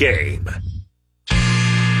game.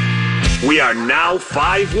 We are now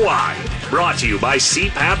 5 wide. Brought to you by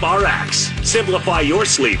CPAP RX. Simplify your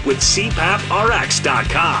sleep with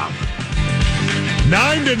CPAPRX.com.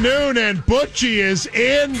 9 to noon, and Butchie is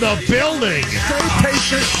in the building. Stay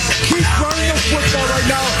patient. Keep running the football right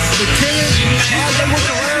now. The Kings, as they work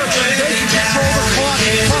around, they can control the clock.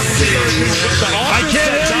 I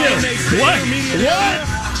can't hear you. What?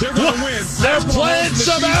 They're going to win. They're playing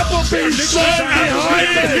some Applebee's song behind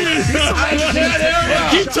me. I can't hear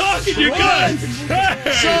you. Keep talking, you're good.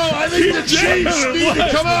 So I think the Chiefs need to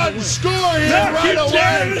come out and score here right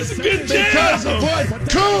away. It's a good Because of what?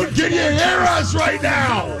 Coon, can you hear us right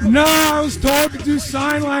now? No, I was told to do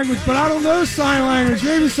sign language, but I don't know sign language.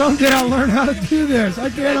 Maybe someday I'll learn how to do this. I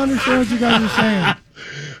can't understand what you guys are saying.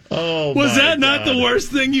 Oh, Was that not God. the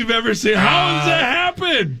worst thing you've ever seen? How does that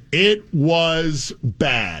happen? It was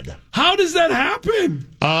bad. How does that happen?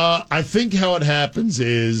 I think how it happens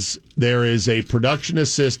is there is a production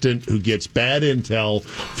assistant who gets bad intel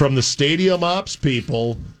from the stadium ops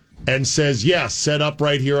people and says, yes, set up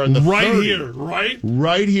right here on the 30. Here, right?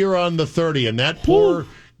 Right here on the 30. And that poor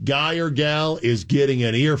guy or gal is getting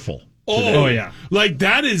an earful. Oh, yeah. Like,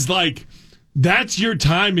 that is like... That's your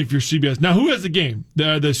time if you're CBS. Now, who has the game?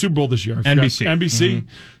 The Super Bowl this year? NBC. NBC. Mm-hmm.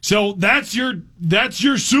 So that's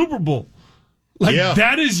your Super Bowl. Like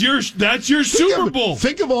that's your Super Bowl.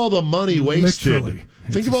 Think of all the money wasted. Literally.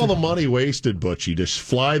 Think of all the money wasted, Butchie, to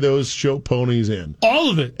fly those show ponies in. All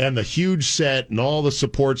of it. And the huge set and all the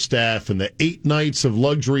support staff and the 8 nights of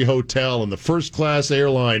luxury hotel and the first class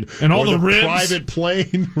airline and all or the ribs. private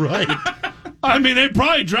plane, right? I mean, they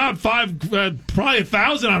probably dropped probably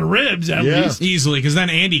 1,000 on ribs at least. Easily, because then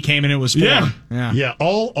Andy came and it was 4. Yeah.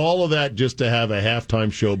 All of that just to have a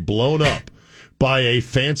halftime show blown up by a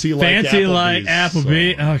fancy like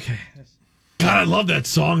Applebee. Okay. God, I love that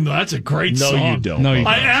song, though. That's a great song. No, you don't. No, you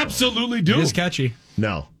I don't. absolutely do. It's catchy.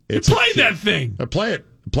 No. You played that thing. I play it.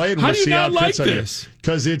 Play it. How We'll do you see not how it like fits on you. this?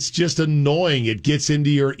 Because it's just annoying. It gets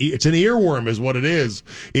into your ear. It's an earworm is what it is.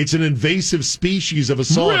 It's an invasive species of a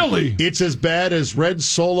song. Really? It's as bad as Red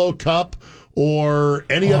Solo Cup or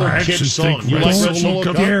any other I kid actually song. think You Red like Solo Red Solo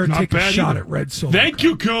Cup? Cup? Dare Not take a bad shot either. at Red Solo. Thank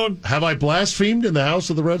you, Coon. Have I blasphemed in the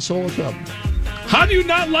house of the Red Solo Cup? How do you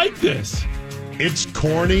not like this? It's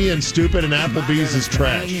corny and stupid, and Applebee's is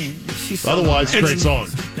trash. Otherwise, great song.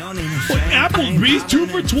 Applebee's 2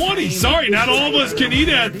 for $20. Sorry, not all of us can eat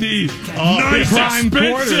at the nice, prime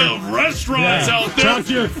expensive restaurants out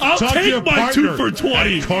there. I'll take my 2 for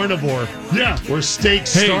 $20. Carnivore. Yeah. Where steaks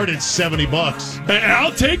start at $70. Hey,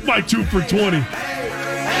 I'll take my 2 for $20.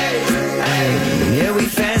 Yeah, we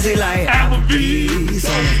fancy like Applebee's.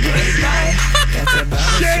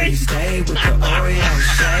 Shake. Stay with the Oreo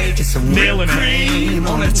shake. Get some Nailing it. cream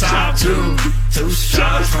on the top. Two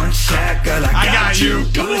shots front shack. Girl, I got you.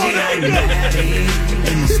 Come on,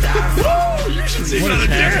 you should see me on the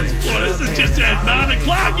dance floor. This is just at 9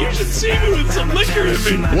 o'clock. You should see me with some liquor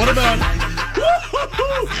in me. What about...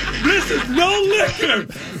 This is no liquor.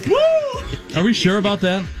 Woo! Are we sure about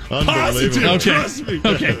that? Positive, Unbelievable. trust me.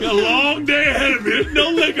 Okay. A long day ahead of me. There's no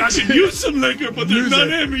liquor. I could use some liquor, but there's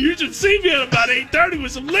none in me. You should see me at about 8:30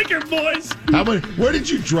 with some liquor, boys. Where did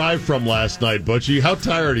you drive from last night, Butchie? How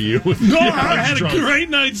tired are you? No, I had a great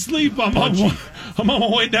night's sleep. I'm on my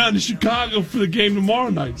way down to Chicago for the game tomorrow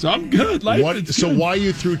night, so I'm good. So why are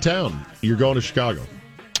you through town? You're going to Chicago.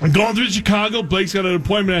 I'm going through Chicago. Blake's got an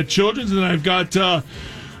appointment at Children's, and then I've got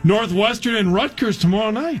Northwestern and Rutgers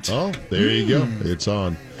tomorrow night. Oh, there you go. It's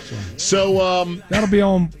on. So, That'll be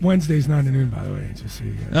on Wednesdays 9 to noon, by the way. Just so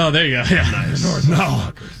you guys. Oh, there you go. Yeah, nice.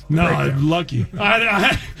 No, I'm lucky.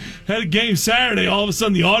 I had a game Saturday. All of a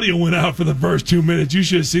sudden, the audio went out for the first 2 minutes. You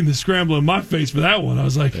should have seen the scramble in my face for that one. I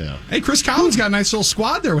was like, Hey, Chris Collins got a nice little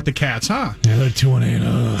squad there with the Cats, huh? yeah, they're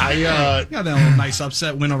 2-8. Got that little nice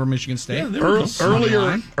upset win over Michigan State.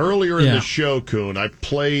 earlier in the show, Kuhn, I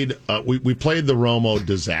played. We played the Romo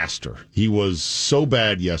disaster. He was so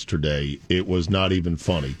bad yesterday, it was not even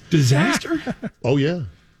funny. Disaster? Oh yeah,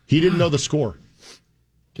 he didn't know the score.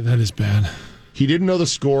 That is bad. He didn't know the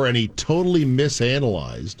score, and he totally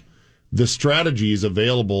misanalyzed the strategies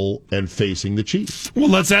available and facing the Chiefs. Well,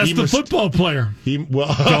 let's ask the football player. Don't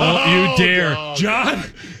you dare.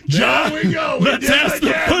 God. John, There we go. Let's ask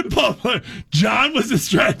the football player. John, was the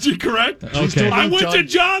strategy correct? Okay. I went to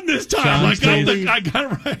John this time. John I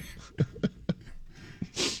got it right.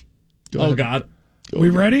 Oh, God. We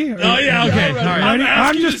ready? Oh, yeah, okay. All right. I'm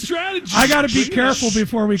asking I'm the strategy. I got to be careful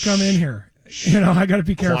before we come in here. I got to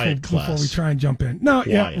be careful Quiet before class. we try and jump in. No,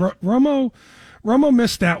 Quiet. yeah, Romo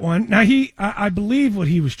missed that one. Now I believe what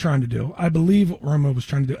he was trying to do. I believe what Romo was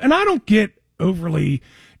trying to do, and I don't get overly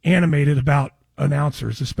animated about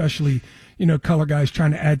announcers, especially, color guys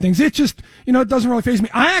trying to add things. It just, it doesn't really faze me.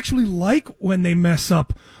 I actually like when they mess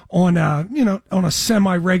up on a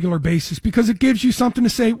semi-regular basis because it gives you something to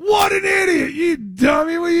say, what an idiot, you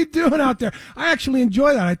dummy, what are you doing out there? I actually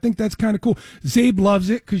enjoy that. I think that's kind of cool. Zabe loves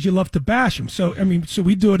it because you love to bash him. So, so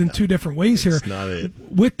we do it in two different ways here. That's not it.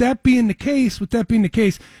 With that being the case,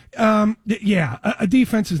 a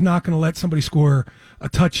defense is not going to let somebody score a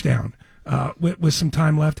touchdown with some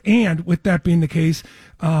time left. And with that being the case,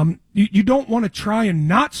 you don't want to try and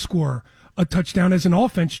not score a touchdown as an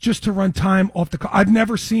offense just to run time off the clock. I've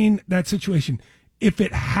never seen that situation. If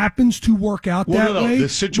it happens to work out way,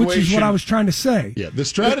 which is what I was trying to say. Yeah, the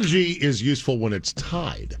strategy is useful when it's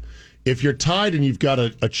tied. If you're tied and you've got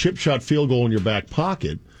a chip shot field goal in your back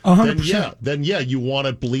pocket, 100%. Then you want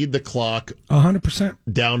to bleed the clock 100%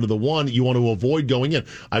 down to the one. You want to avoid going in.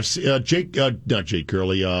 I've seen Todd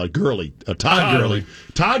Gurley. Todd Gurley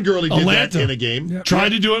did that in a game. Yep. Tried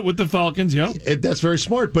to do it with the Falcons. Yep, that's very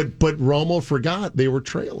smart. But Romo forgot they were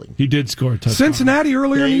trailing. He did score a touchdown. Cincinnati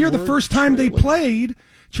earlier in the year, the first time they played,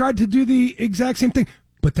 tried to do the exact same thing.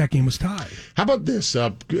 But that game was tied. How about this,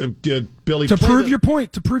 Billy? To prove your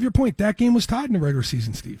point, that game was tied in the regular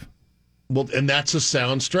season, Steve. Well, and that's a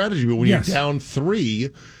sound strategy. But when you're down 3,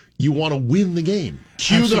 you want to win the game.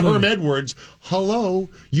 Cue the Herm Edwards. Hello,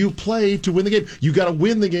 you play to win the game. You got to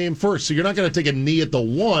win the game first. So you're not going to take a knee at the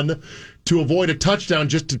 1 to avoid a touchdown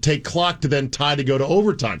just to take clock to then tie to go to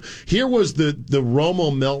overtime. Here was the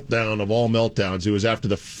Romo meltdown of all meltdowns. It was after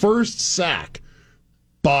the first sack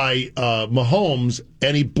by Mahomes,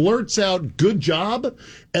 and he blurts out, "Good job,"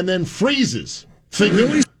 and then freezes.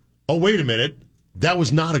 Thinking, oh, wait a minute. That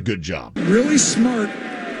was not a good job. Really smart.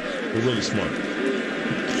 Really smart.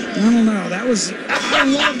 I don't know. I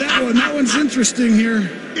love that one. That one's interesting here.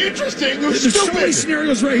 Interesting? There's so many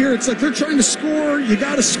scenarios right here. It's like they're trying to score. You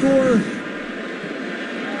got to score.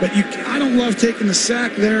 But I don't love taking the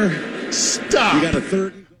sack there. Stop. You got a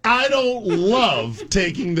third. I don't love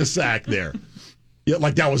taking the sack there. Yeah,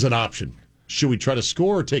 like that was an option. Should we try to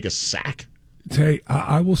score or take a sack? Hey,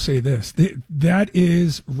 I will say this. That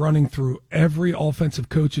is running through every offensive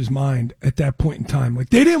coach's mind at that point in time.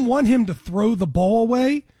 Like, they didn't want him to throw the ball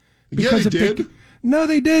away. Because No,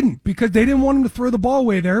 they didn't. Because they didn't want him to throw the ball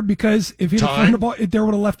away there, because if he had thrown the ball, there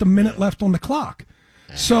would have left a minute left on the clock.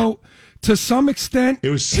 So, to some extent,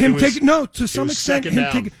 yes.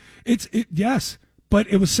 But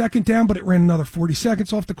it was second down, but it ran another 40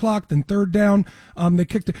 seconds off the clock, then third down. They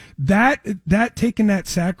kicked it. That taking that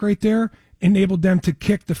sack right there enabled them to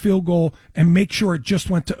kick the field goal and make sure it just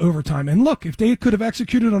went to overtime. And look, if they could have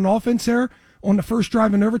executed on offense there on the first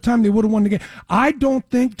drive in overtime, they would have won the game. I don't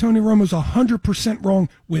think Tony Romo's 100% wrong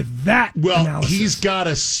with that analysis. He's got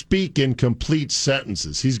to speak in complete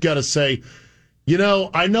sentences. He's got to say,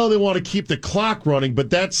 I know they want to keep the clock running, but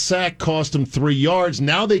that sack cost them 3 yards.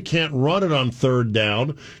 Now they can't run it on third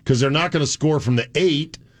down because they're not going to score from the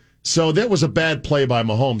 8. So that was a bad play by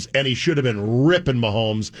Mahomes, and he should have been ripping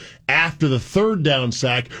Mahomes after the third down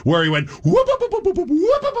sack where he went whoop, whoop, whoop, whoop, whoop,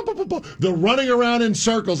 whoop, whoop, the running around in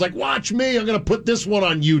circles like, watch me, I'm going to put this one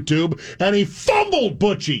on YouTube. And he fumbled,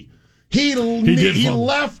 Butchie. He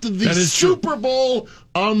left the Super Bowl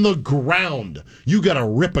on the ground. You got to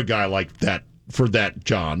rip a guy like that for that,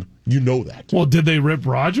 John. You know that. Well, did they rip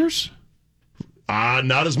Rodgers?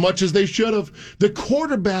 Not as much as they should have. The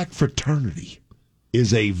quarterback fraternity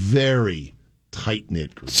is a very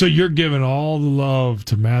tight-knit group. So you're giving all the love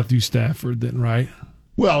to Matthew Stafford then, right?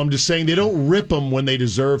 Well, I'm just saying they don't rip them when they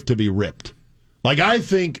deserve to be ripped. Like, I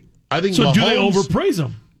think So Mahomes, do they overpraise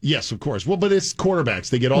him? Yes, of course. Well, but it's quarterbacks.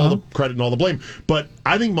 They get all the credit and all the blame. But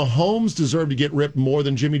I think Mahomes deserved to get ripped more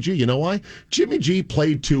than Jimmy G. You know why? Jimmy G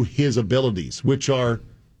played to his abilities, which are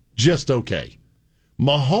just okay.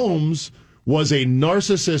 Mahomes was a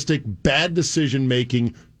narcissistic, bad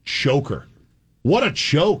decision-making choker. What a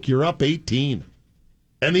choke. You're up 18.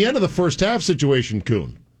 And the end of the first half situation,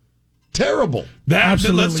 Kuhn. Terrible.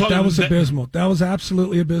 Absolutely. That was abysmal. That was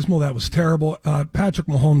absolutely abysmal. That was terrible. Patrick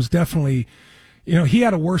Mahomes definitely, he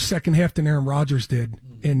had a worse second half than Aaron Rodgers did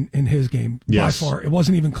in his game. By far. It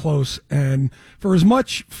wasn't even close. And for as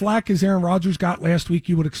much flack as Aaron Rodgers got last week,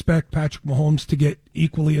 you would expect Patrick Mahomes to get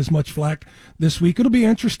equally as much flack this week. It'll be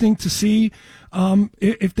interesting to see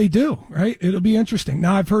if they do, right? It'll be interesting.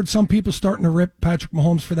 Now, I've heard some people starting to rip Patrick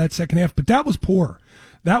Mahomes for that second half, but that was poor.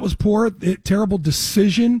 That was poor. Terrible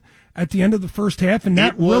decision at the end of the first half, and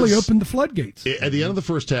that really opened the floodgates. At the end of the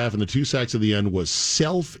first half and the 2 sacks at the end was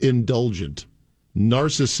self-indulgent,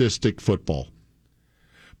 narcissistic football.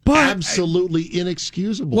 But absolutely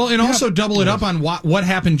inexcusable. Well, and also double it up on what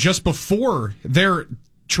happened just before their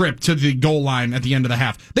trip to the goal line at the end of the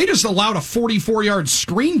half. They just allowed a 44-yard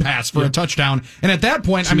screen pass for a touchdown, and at that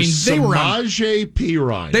point, they were on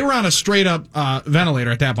Perine. They were on a straight up ventilator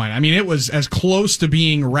at that point. I mean, it was as close to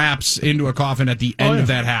being wraps into a coffin at the end of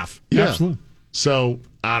that half. Yeah. Absolutely. So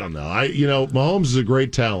I don't know. Mahomes is a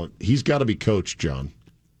great talent. He's got to be coached, John.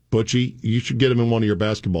 Butchie, you should get him in one of your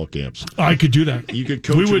basketball camps. I could do that. You could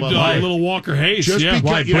coach him. We would him up. Little Walker Hayes. Just yeah.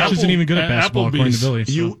 because, Butch isn't even good at basketball, according to Billy.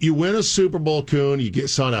 So. You win a Super Bowl, Coon. You get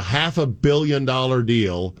signed a $500 million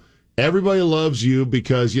deal. Everybody loves you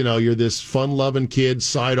because, you're this fun-loving kid,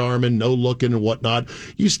 side-arming, no-looking and whatnot.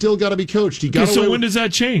 You still got to be coached. So when does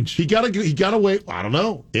that change? He got to wait. I don't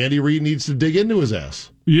know. Andy Reid needs to dig into his ass.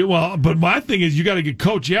 Yeah, well, but my thing is you got to get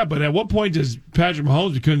coached, but at what point does Patrick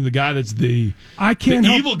Mahomes become the guy that's the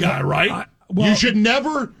evil guy, right? You should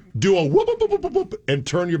never do a whoop, whoop, whoop, whoop, whoop, and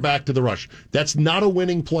turn your back to the rush. That's not a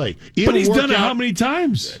winning play. But he's done it how many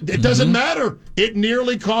times? It doesn't matter. It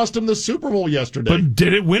nearly cost him the Super Bowl yesterday. But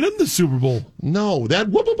did it win him the Super Bowl? No, that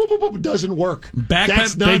whoop, whoop, whoop, whoop doesn't work.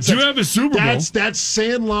 They do have a Super Bowl. That's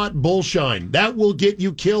Sandlot bullshine. That will get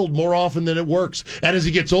you killed more often than it works. And as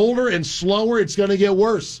he gets older and slower, it's going to get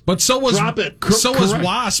worse. But so was Drop it. Was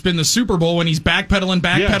Wasp in the Super Bowl when he's backpedaling.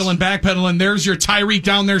 There's your Tyreek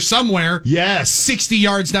down there somewhere. Yes, 60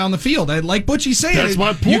 yards down the field. Like Butchie saying, that's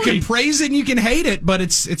my point. You can praise it and you can hate it, but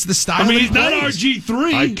it's the style. He's not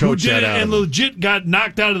RG3 who did it and legit got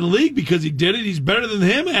knocked out of the league because he did it. He's better than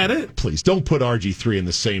him at it. Please don't put RG3 in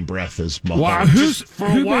the same breath as Mahomes.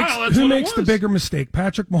 Who makes the bigger mistake,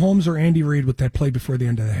 Patrick Mahomes or Andy Reid with that play before the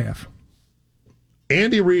end of the half?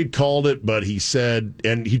 Andy Reid called it, but he said,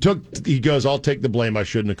 and he goes, I'll take the blame. I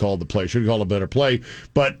shouldn't have called the play. Should have called a better play.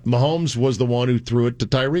 But Mahomes was the one who threw it to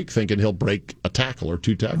Tyreek, thinking he'll break a tackle or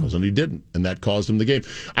two tackles, and he didn't. And that caused him the game.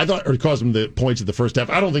 Or caused him the points at the first half.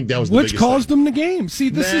 I don't think that was the biggest thing. Which caused him the game. See,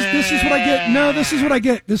 this is what I get. No, this is what I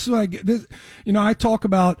get. I talk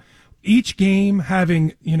about each game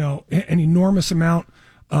having, an enormous amount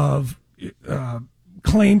of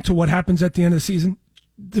claim to what happens at the end of the season.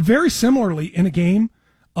 Very similarly, in a game,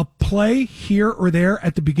 a play here or there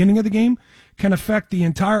at the beginning of the game can affect the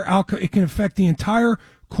entire outcome. It can affect the entire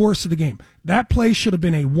course of the game. That play should have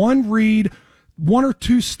been a one read, 1 or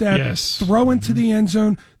 2 step, throw into the end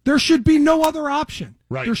zone. There should be no other option.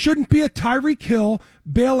 Right. There shouldn't be a Tyreek Hill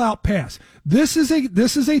bailout pass. This is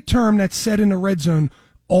a term that's said in the red zone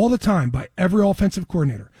all the time by every offensive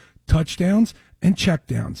coordinator. Touchdowns and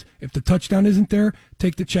checkdowns. If the touchdown isn't there,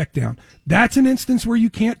 take the check down. That's an instance where you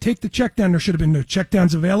can't take the check down. There should have been no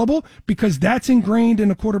checkdowns available because that's ingrained in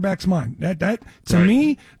a quarterback's mind. To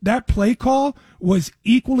me, that play call was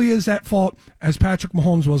equally as at fault as Patrick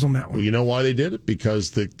Mahomes was on that one. Well, you know why they did it? Because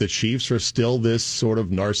the Chiefs are still this sort of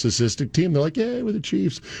narcissistic team. They're like, yeah, we're the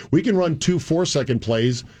Chiefs. We can run 2 4-second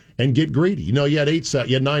plays and get greedy. You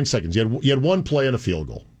had 9 seconds. You had one play and a field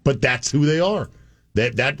goal. But that's who they are.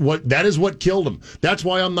 That is what killed them. That's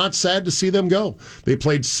why I'm not sad to see them go. They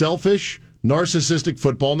played selfish, narcissistic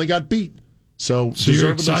football and they got beat. So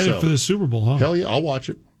you're excited for the Super Bowl, huh? Hell yeah, I'll watch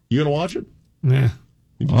it. You gonna watch it? Yeah.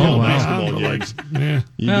 Basketball games. Yeah.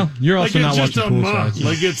 Well, you're also not watching poolside.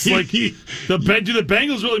 Like it's like do the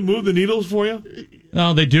Bengals really move the needles for you?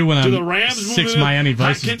 No, they do when I'm the Rams 6 Miami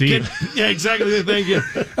Vices deep. Yeah, exactly. Thank you.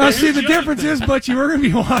 See, the difference is, but you were going to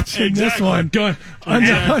be watching this one under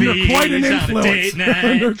quite an influence.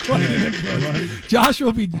 Josh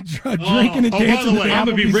will be drinking and dancing. I'm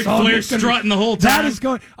going to be Ric Flair strutting the whole time.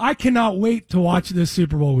 I cannot wait to watch this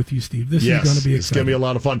Super Bowl with you, Steve. This is going to be exciting. It's going to be a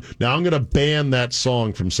lot of fun. Now, I'm going to ban that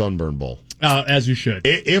song from Sunburn Bowl. As you should.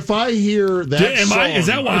 If I hear that song... Is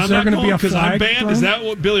that why I'm not going? Because I'm banned? Is that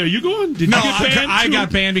what... Billy, are you going? Did you get banned? I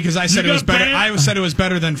got banned because I said it was better. I said it was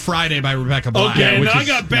better than Friday by Rebecca Black. Okay, and I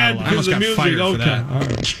got banned because of the music. For that.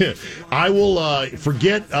 Right. I will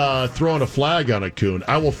forget throwing a flag on a Coon.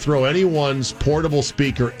 I will throw anyone's portable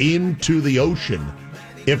speaker into the ocean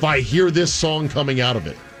if I hear this song coming out of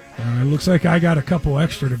it. It looks like I got a couple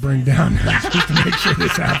extra to bring down to make sure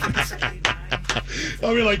this happens.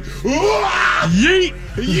 I'll be like, yeet,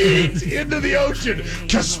 yeet, into the ocean,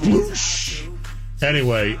 kasploosh.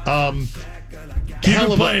 Anyway, keep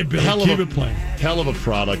it playing, Billy. Keep it playing. Hell of a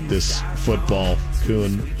product, this football,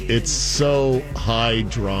 Coon. It's so high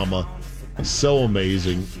drama, so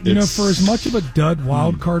amazing. For as much of a dud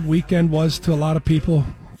wild card weekend was to a lot of people,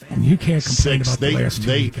 you can't complain about the last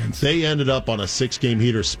 2 weekends. They ended up on a 6-game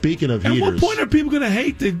heater. Speaking of heaters... At what point are people going to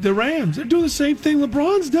hate the Rams? They're doing the same thing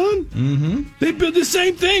LeBron's done. Mm-hmm. They built the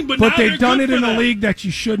same thing, but now they've done it in a league that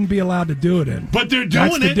you shouldn't be allowed to do it in. But they're doing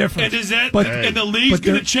That's the difference. And the league's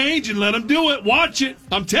going to change and let them do it. Watch it.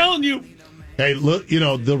 I'm telling you. Hey, look,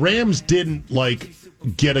 the Rams didn't,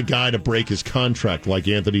 get a guy to break his contract like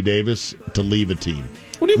Anthony Davis to leave a team.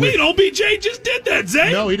 What do you mean? OBJ just did that,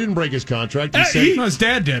 Zay. No, he didn't break his contract. He said his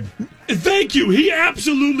dad did. Thank you. He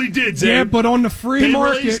absolutely did, Zay. Yeah, but on the free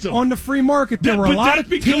market, there were a lot of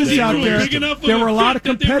teams out there. There were a lot of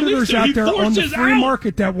competitors out there on the free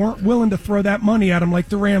market that weren't willing to throw that money at him like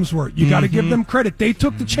the Rams were. You got to give them credit. They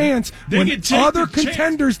took the chance when other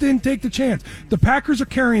contenders didn't take the chance. The Packers are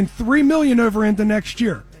carrying $3 million over into next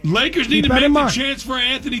year. Lakers need to make the chance for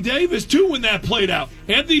Anthony Davis, too, when that played out.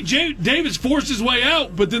 Anthony Davis forced his way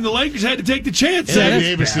out, but then the Lakers had to take the chance. Anthony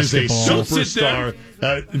Davis is a superstar.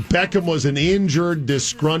 Beckham was an injured,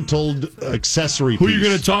 disgruntled accessory piece. Who you're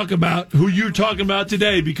going to talk about, who you're talking about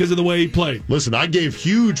today because of the way he played. Listen, I gave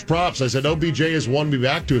huge props. I said OBJ has won me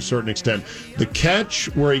back to a certain extent. The catch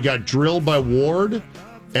where he got drilled by Ward,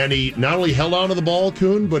 and he not only held on to the ball,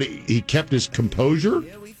 Kuhn, but he kept his composure.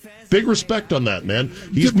 Big respect on that, man.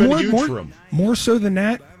 He's been huge for him. More so than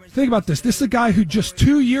that, think about this. This is a guy who just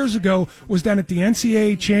 2 years ago was down at the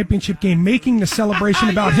NCAA championship game making the celebration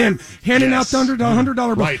about him, handing out the $100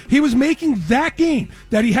 bill. Right. He was making that game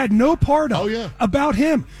that he had no part of about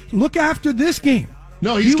him. Look after this game.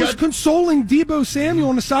 No, he was consoling Deebo Samuel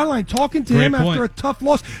on the sideline, talking to him after a tough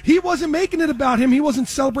loss. He wasn't making it about him. He wasn't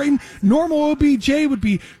celebrating. Normal OBJ would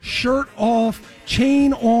be shirt off,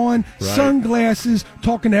 chain on, sunglasses,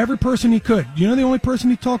 talking to every person he could. You know the only person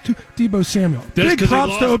he talked to? Deebo Samuel. Big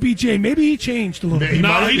props to OBJ. Maybe he changed a little bit.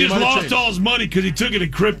 No, he just lost all his money because he took it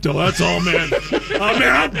in crypto. That's all, man. Man,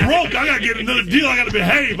 I'm broke. I got to get another deal. I got to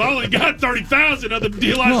behave. I only got $30,000. Another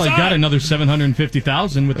deal outside. Well, he got another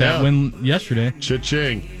 $750,000 with that win yesterday.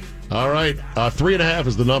 Cha-ching. All right, 3.5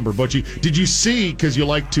 is the number. But did you see, because you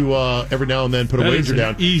like to every now and then put a wager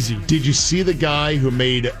down. Easy. Did you see the guy who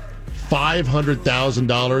made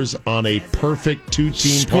 $500,000 on a perfect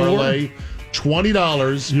two-team parlay?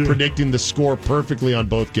 $20 predicting the score perfectly on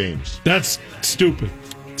both games. That's stupid.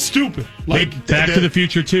 Stupid. Like Back to the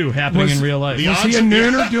Future 2 happening in real life. Was he a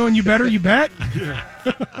nooner doing you better, you bet?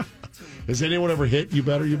 Has anyone ever hit you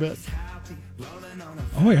better, you bet?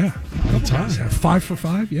 Oh, yeah. All the time. 5 for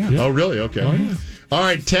 5, yeah. Oh, really? Okay. Oh, yeah. All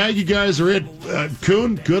right, tag you guys are in.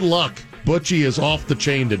 Kuhn, good luck. Butchie is off the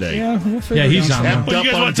chain today. Yeah, we'll figure it he's out. on. Well,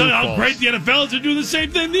 you guys want to tell me how great the NFL is to do the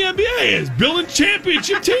same thing the NBA is? Building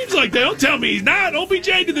championship teams like that. Don't tell me he's not. OBJ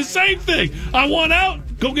did the same thing. I want out.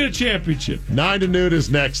 Go get a championship. 9 to noon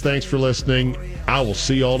is next. Thanks for listening. I will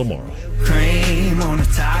see you all tomorrow. Cream on the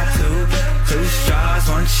top, two straws,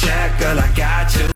 one check, girl, I got you.